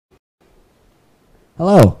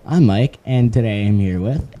Hello, I'm Mike, and today I'm here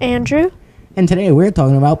with Andrew. And today we're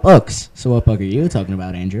talking about books. So what book are you talking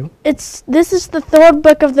about, Andrew? This is the third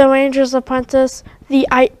book of the Ranger's Apprentice.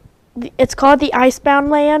 It's called the Icebound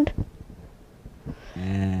Land.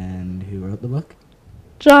 And who wrote the book?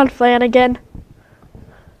 John Flanagan.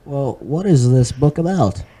 Well, what is this book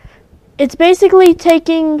about? It's basically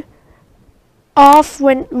taking off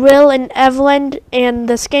when Will and Evelyn and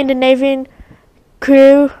the Scandinavian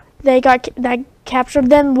crew that captured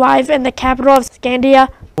them live in the capital of Scandia.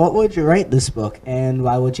 What would you rate this book, and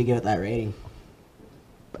why would you give it that rating?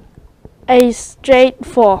 A straight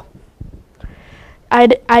 4. I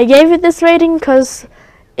gave it this rating because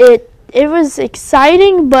it was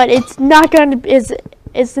exciting, but it's not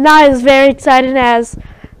as very exciting as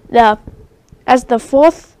the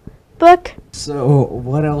fourth book. So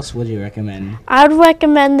what else would you recommend? I would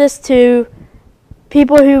recommend this to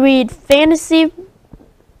people who read fantasy,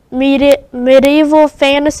 medieval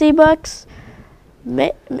fantasy books.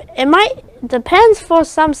 It depends for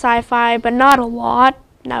some sci-fi, but not a lot.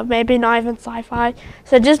 No, maybe not even sci-fi.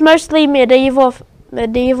 So just mostly medieval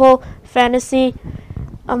fantasy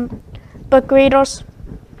book readers.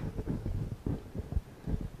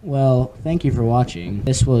 Well, thank you for watching.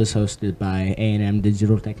 This was hosted by A&M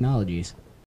Digital Technologies.